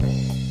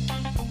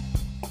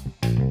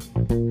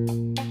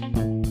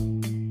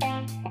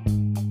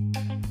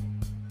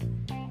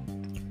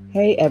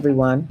Hey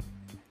everyone,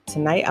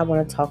 tonight I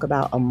want to talk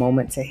about a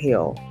moment to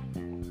heal.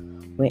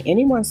 When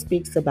anyone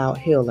speaks about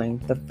healing,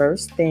 the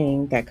first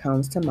thing that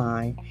comes to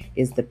mind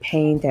is the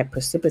pain that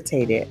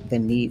precipitated the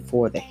need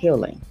for the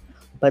healing.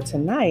 But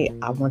tonight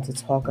I want to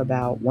talk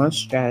about one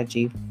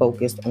strategy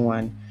focused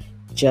on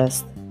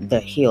just the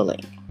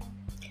healing.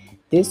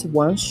 This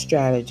one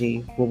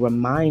strategy will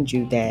remind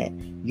you that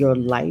your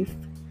life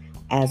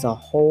as a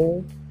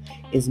whole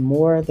is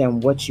more than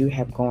what you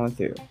have gone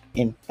through.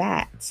 In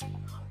fact,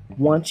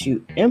 once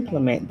you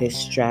implement this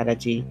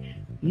strategy,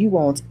 you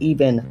won't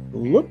even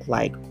look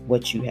like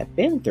what you have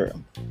been through.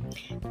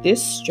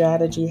 This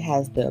strategy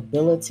has the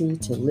ability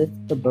to lift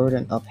the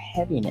burden of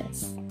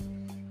heaviness.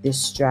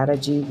 This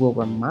strategy will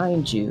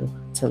remind you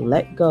to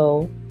let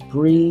go,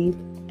 breathe,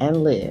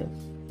 and live.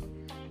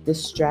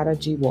 This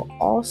strategy will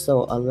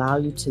also allow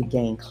you to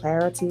gain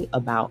clarity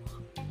about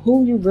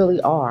who you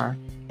really are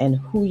and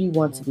who you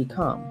want to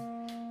become.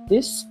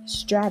 This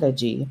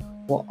strategy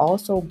will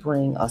also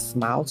bring a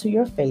smile to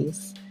your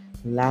face,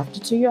 laughter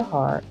to your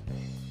heart,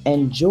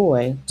 and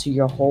joy to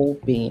your whole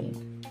being.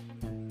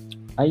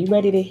 Are you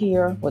ready to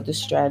hear what this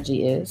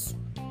strategy is?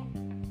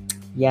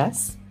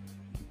 Yes?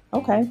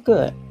 Okay,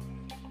 good.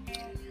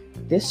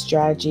 This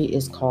strategy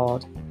is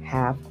called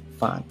Have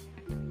Fun.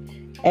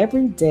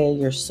 Every day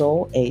your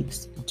soul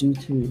aches due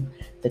to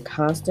the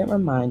constant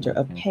reminder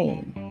of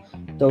pain.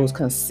 Those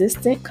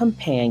consistent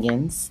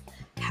companions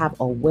have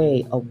a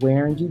way of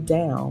wearing you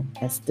down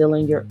and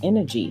stealing your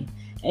energy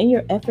and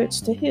your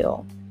efforts to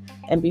heal.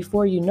 And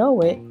before you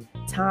know it,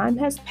 time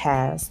has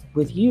passed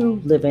with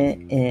you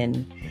living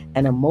in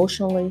an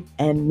emotionally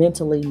and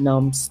mentally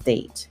numb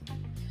state.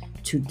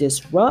 To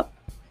disrupt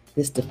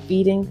this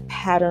defeating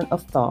pattern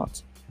of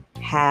thought,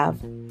 have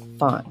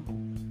fun.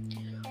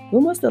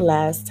 When was the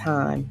last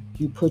time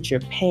you put your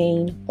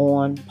pain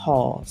on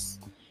pause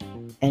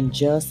and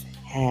just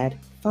had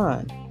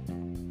fun?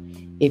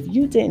 If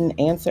you didn't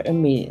answer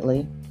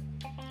immediately,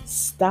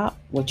 stop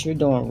what you're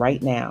doing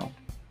right now.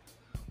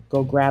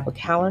 Go grab a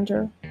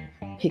calendar,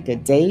 pick a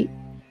date,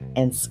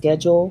 and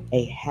schedule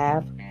a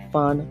have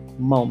fun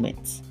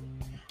moment.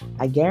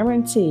 I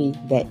guarantee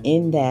that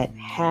in that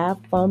have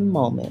fun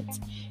moment,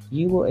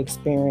 you will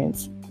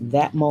experience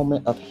that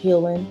moment of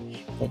healing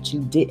that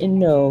you didn't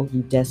know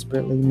you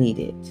desperately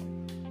needed.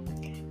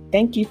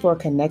 Thank you for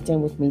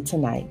connecting with me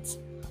tonight.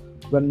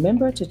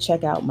 Remember to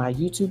check out my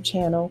YouTube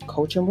channel,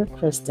 Coaching with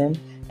Kristen,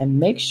 and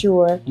make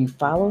sure you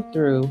follow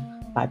through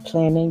by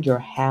planning your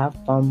have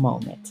fun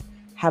moment.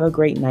 Have a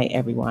great night,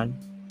 everyone.